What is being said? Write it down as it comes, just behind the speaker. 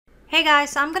Hey guys,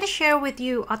 so I'm going to share with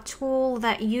you a tool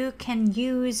that you can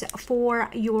use for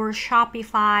your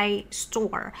Shopify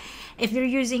store. If you're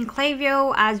using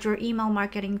Klaviyo as your email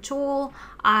marketing tool,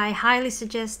 I highly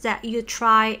suggest that you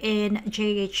try in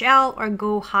GHL or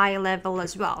GoHighLevel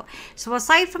as well. So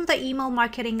aside from the email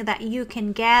marketing that you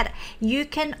can get, you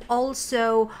can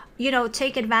also,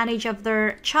 take advantage of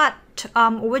their chat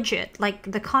widget,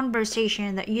 like the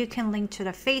conversation that you can link to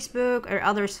the Facebook or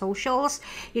other socials.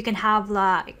 You can have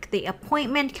like the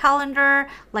appointment calendar,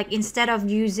 like instead of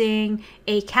using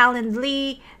a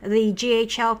Calendly, the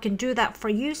GHL can do that for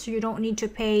you, so you don't need to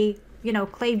pay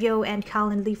Klaviyo and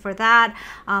Calendly for that.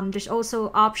 There's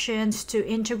also options to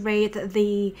integrate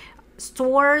the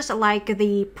stores, like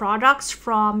the products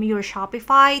from your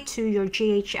Shopify to your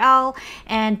GHL,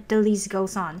 and the list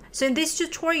goes on. So in this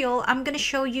tutorial, I'm going to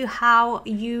show you how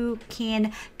you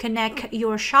can connect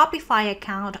your Shopify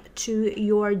account to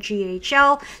your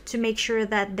GHL to make sure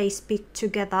that they speak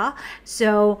together.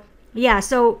 So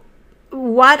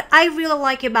what I really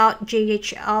like about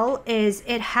GHL is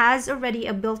it has already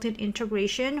a built-in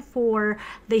integration for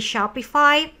the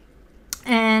Shopify.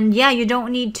 And yeah, you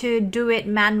don't need to do it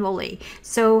manually.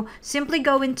 So simply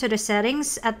go into the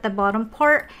settings at the bottom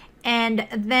part and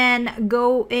then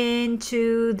go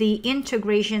into the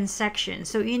integration section.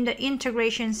 So in the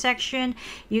integration section,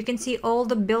 you can see all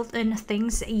the built-in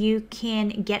things you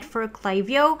can get for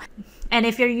Klaviyo. And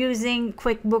if you're using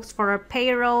QuickBooks for a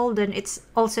payroll, then it's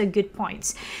also good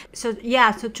points. So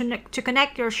yeah, so to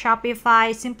connect your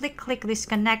Shopify, simply click this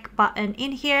connect button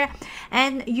in here,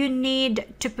 and you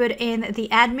need to put in the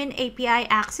admin API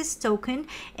access token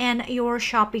and your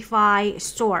Shopify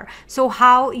store. So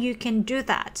how you can do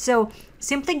that? So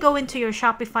simply go into your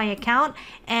Shopify account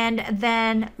and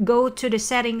then go to the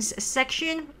settings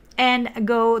section and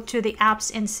go to the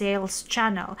apps and sales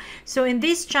channel. So in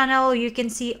this channel, you can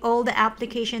see all the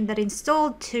application that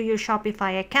installed to your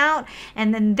Shopify account.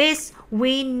 And then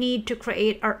we need to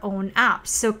create our own apps.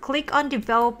 So click on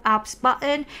develop apps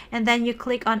button, and then you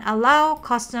click on allow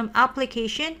custom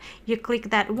application. You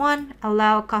click that one,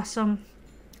 allow custom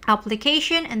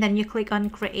application, and then you click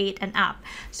on create an app.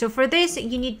 So for this,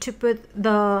 you need to put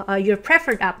your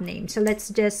preferred app name. So let's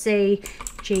just say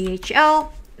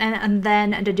GHL. And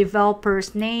then the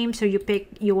developer's name. So you pick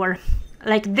your,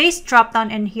 like this drop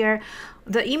down in here,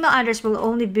 the email address will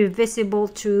only be visible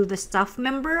to the staff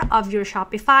member of your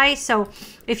Shopify. So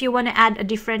if you want to add a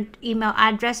different email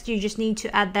address, you just need to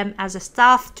add them as a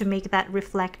staff to make that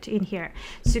reflect in here.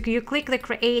 So you click the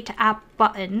create app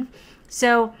button.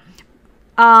 So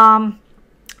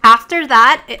after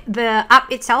that, the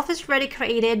app itself is already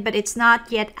created, but it's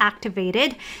not yet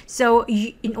activated. So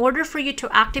in order for you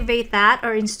to activate that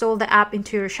or install the app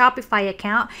into your Shopify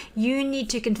account, you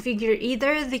need to configure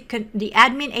either the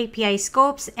admin API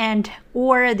scopes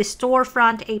or the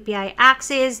storefront API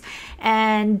access.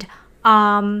 And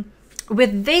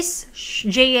with this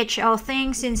GHL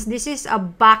thing, since this is a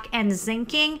back-end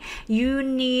syncing, you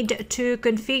need to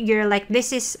configure, like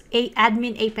this is a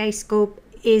admin API scope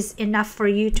is enough for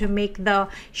you to make the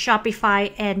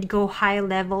Shopify and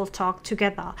GoHighLevel talk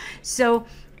together. So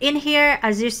in here,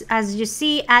 as you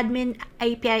see, admin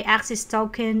API access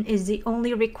token is the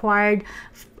only required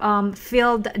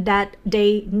field that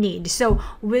they need. So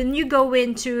when you go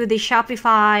into the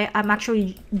Shopify,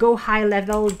 actually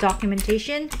GoHighLevel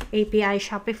documentation, API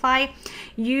Shopify,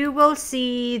 you will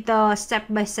see the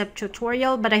step-by-step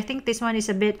tutorial, but I think this one is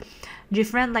a bit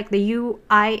different, like the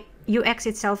UX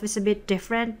itself is a bit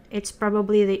different. It's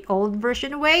probably the old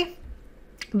version way.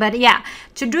 But yeah,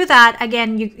 to do that,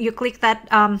 again, you click that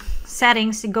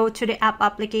settings, go to the app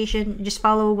application, just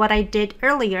follow what I did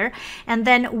earlier, and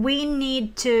then we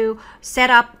need to set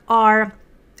up our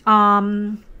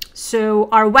webhook.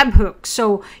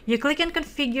 So you click and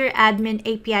configure admin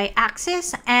API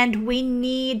access, and we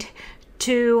need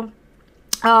to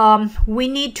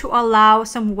allow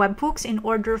some webhooks in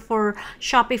order for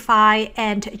Shopify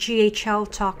and GHL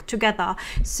talk together.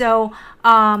 So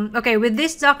okay, with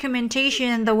this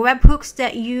documentation, the webhooks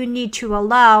that you need to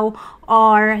allow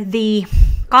are the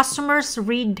customers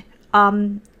read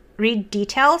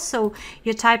details. So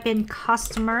you type in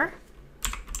customer.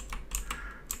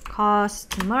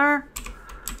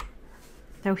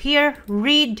 So here,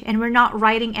 read, and we're not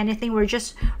writing anything. We're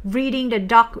just reading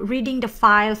the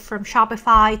file from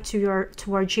Shopify to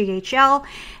our GHL.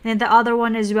 And then the other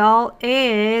one as well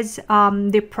is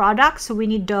the products. So we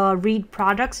need the read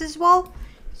products as well.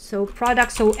 So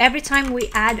products. So every time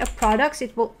we add a product,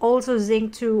 it will also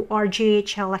sync to our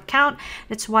GHL account.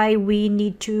 That's why we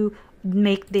need to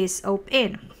make this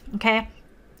opt-in. Okay.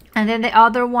 And then the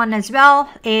other one as well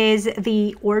is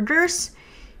the orders.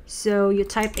 So you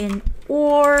type in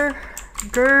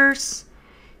orders.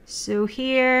 So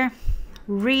here,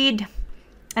 read,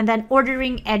 and then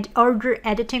order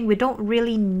editing. We don't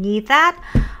really need that.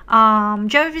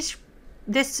 JavaScript,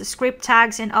 this script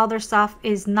tags and other stuff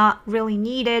is not really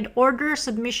needed. Order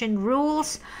submission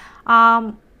rules.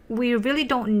 We really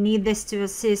don't need this to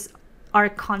assist our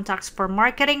contacts for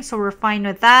marketing, so we're fine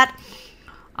with that.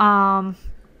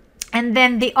 And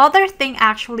then the other thing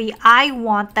actually I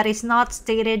want that is not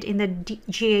stated in the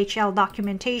GHL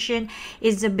documentation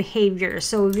is the behavior.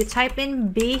 So you type in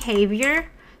behavior.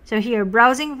 So here,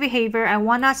 browsing behavior, I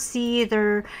want to see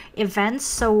their events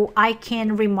so I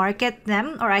can remarket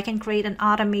them, or I can create an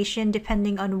automation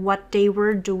depending on what they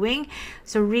were doing.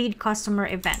 So read customer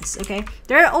events. Okay,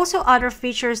 there are also other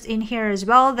features in here as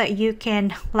well that you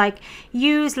can like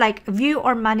use, like view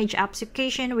or manage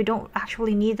application. We don't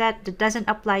actually need that. That doesn't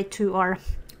apply to our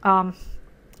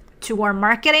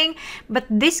marketing,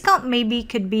 but discount maybe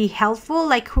could be helpful.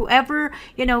 Like whoever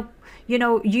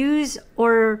use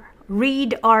or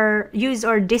read or use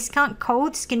our discount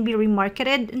codes can be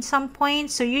remarketed in some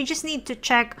point. So you just need to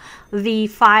check the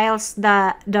files,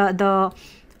 the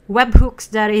webhooks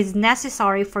that is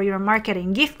necessary for your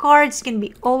marketing. Gift cards can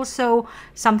be also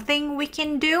something we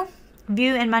can do.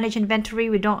 View and manage inventory,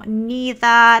 we don't need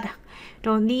that.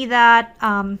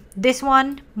 This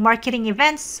one, marketing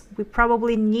events, we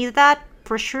probably need that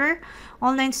for sure.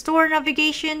 Online store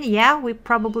navigation, yeah, we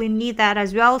probably need that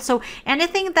as well. So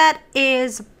anything that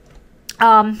is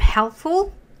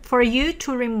helpful for you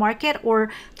to remarket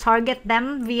or target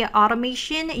them via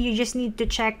automation, you just need to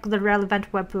check the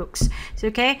relevant webhooks. So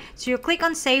so you click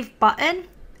on save button,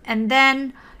 and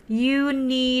then you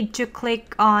need to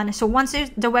click on, so once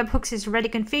the webhooks is already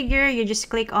configured, you just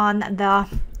click on the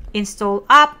install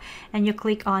app and you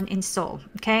click on install.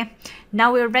 Okay,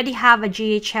 now we already have a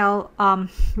GHL,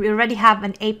 we already have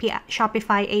an API,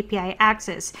 Shopify API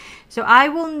access. So I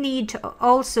will need to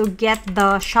also get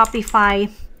the Shopify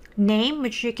name,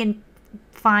 which you can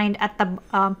find at the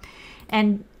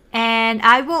and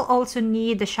I will also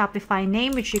need the Shopify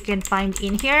name, which you can find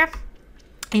in here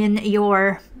in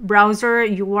your browser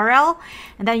URL,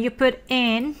 and then you put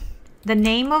in the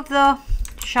name of the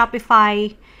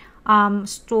Shopify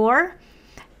store,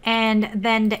 and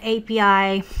then the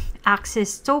API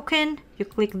access token. You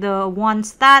click the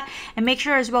once that, and make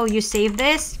sure as well you save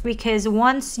this, because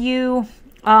once you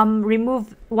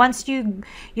once you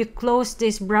close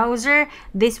this browser,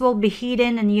 this will be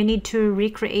hidden and you need to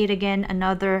recreate again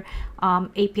another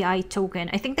API token.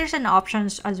 I think there's an option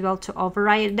as well to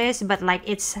override this, but like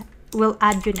will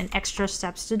add you an extra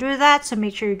steps to do that. So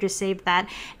make sure you just save that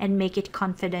and make it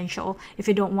confidential if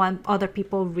you don't want other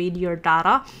people read your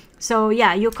data. So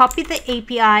yeah, you copy the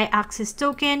API access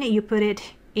token, you put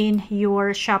it in your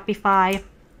Shopify,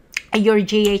 your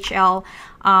GHL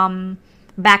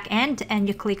backend, and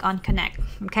you click on connect.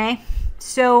 Okay,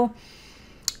 so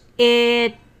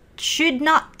it should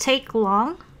not take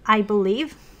long, I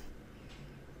believe.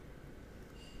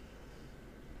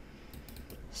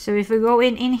 So if we go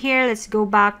in here, let's go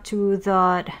back to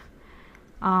the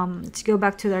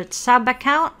sub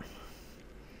account,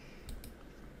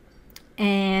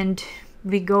 and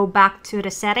we go back to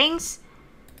the settings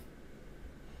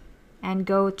and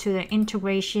go to the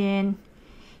integration.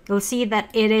 You'll see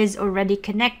that it is already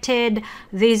connected.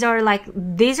 These are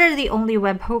the only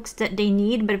webhooks that they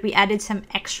need, but we added some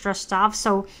extra stuff,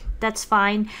 so that's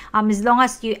fine. As long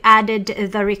as you added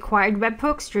the required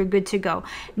webhooks, you're good to go.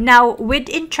 Now,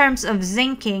 in terms of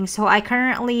syncing, so I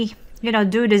currently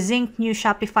do the sync new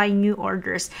Shopify new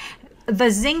orders. The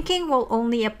syncing will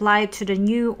only apply to the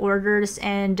new orders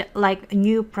and like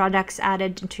new products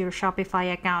added into your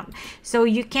Shopify account. So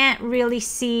you can't really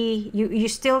see, you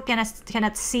still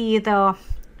cannot see the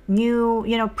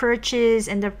new purchase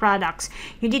and the products.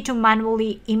 You need to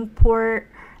manually import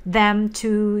them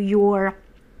to your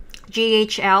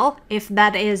GHL if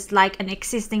that is like an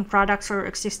existing products or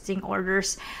existing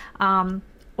orders.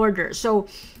 So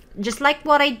just like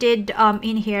what I did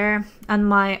in here on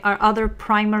our other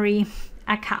primary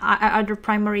account, other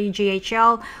primary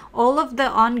GHL, all of the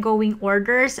ongoing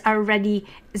orders are already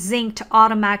synced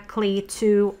automatically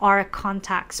to our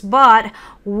contacts, but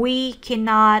we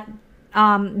cannot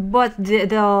but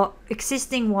the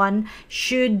existing one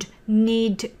should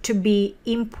need to be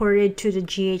imported to the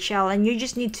GHL, and you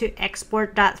just need to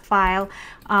export that file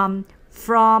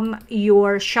from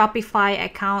your Shopify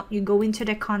account. You go into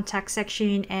the contact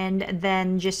section and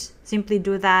then just simply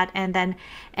do that and then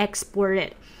export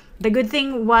it. The good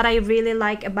thing, what I really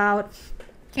like about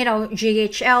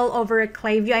GHL over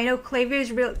Klaviyo. I know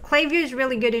Klaviyo is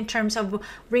really good in terms of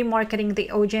remarketing the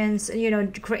audience,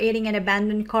 creating an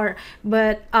abandoned cart,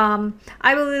 but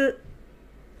I will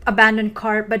abandon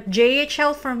cart, but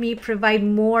GHL for me provide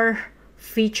more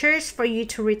features for you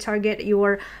to retarget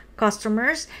your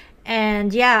customers.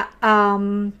 And yeah,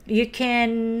 you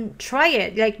can try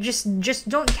it. Like, just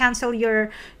don't cancel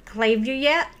your Klaviyo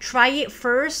yet. Try it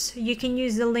first. You can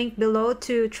use the link below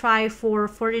to try for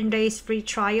 14 days free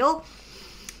trial,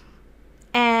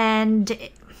 and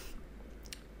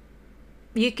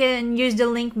you can use the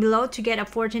link below to get a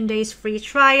 14 days free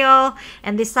trial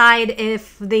and decide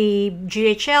if the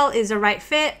GHL is a right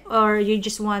fit, or you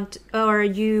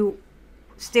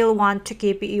still want to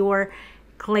keep your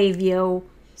Klaviyo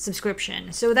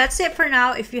subscription. So that's it for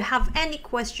now. If you have any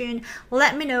question,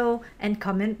 let me know and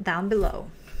comment down below.